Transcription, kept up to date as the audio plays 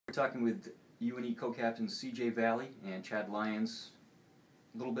We're talking with UNE co-captains CJ Valley and Chad Lyons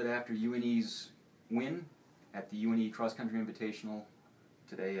a little bit after UNE's win at the UNE Cross Country Invitational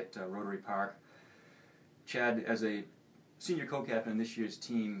today at Rotary Park. Chad, as a senior co-captain in this year's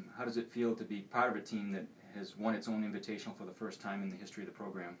team, how does it feel to be part of a team that has won its own invitational for the first time in the history of the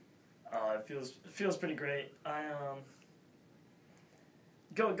program? It feels pretty great.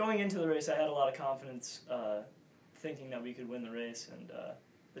 Going into the race, I had a lot of confidence, thinking that we could win the race, and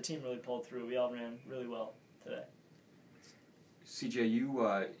the team really pulled through. We all ran really well today. CJ, you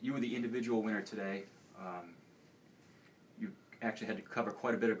were the individual winner today. You actually had to cover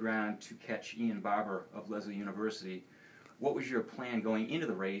quite a bit of ground to catch Ian Barber of Lesley University. What was your plan going into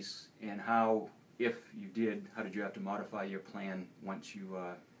the race, and how, if you did, how did you have to modify your plan once you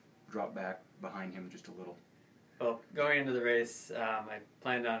dropped back behind him just a little? Well, going into the race, I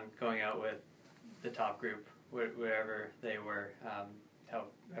planned on going out with the top group, wherever they were,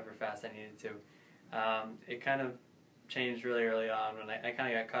 however fast I needed to. It kind of changed really early on when I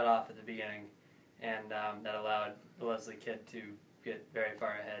kind of got cut off at the beginning, and that allowed the Lesley kid to get very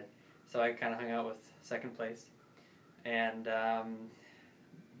far ahead. So I kind of hung out with second place, and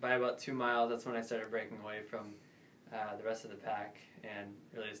by about 2 miles, that's when I started breaking away from the rest of the pack and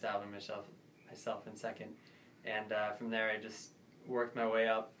really establishing myself in second. And from there, I just worked my way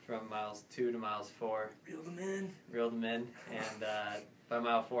up from miles 2 to miles 4. Reeled them in. And by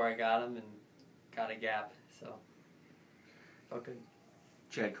mile 4, I got him and got a gap. So, felt good.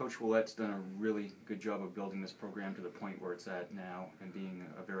 Chad, Coach Willette's done a really good job of building this program to the point where it's at now and being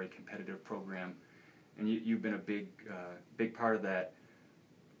a very competitive program. And you've been a big part of that.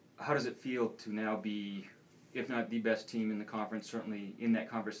 How does it feel to now be, if not the best team in the conference, certainly in that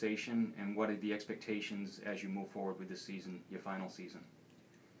conversation, and what are the expectations as you move forward with this season, your final season?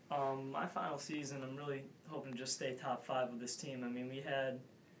 My final season, I'm really hoping to just stay top 5 with this team. I mean, we had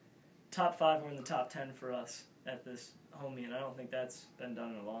top 5 were in the top 10 for us at this home meet, and I don't think that's been done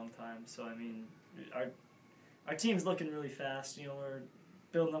in a long time. So, I mean, our team's looking really fast. You know, we're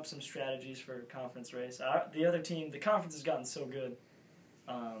building up some strategies for a conference race. The other team, the conference has gotten so good.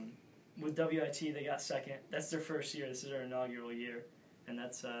 With WIT, they got second. That's their first year. This is their inaugural year, and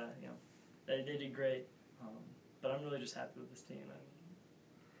that's you know, they did great. But I'm really just happy with this team.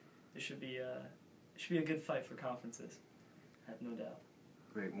 It should be a good fight for conferences. I have no doubt.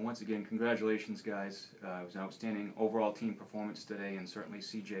 Great. Well, once again, congratulations, guys. It was an outstanding overall team performance today, and certainly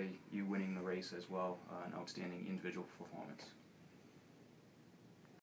CJ, you winning the race as well, an outstanding individual performance.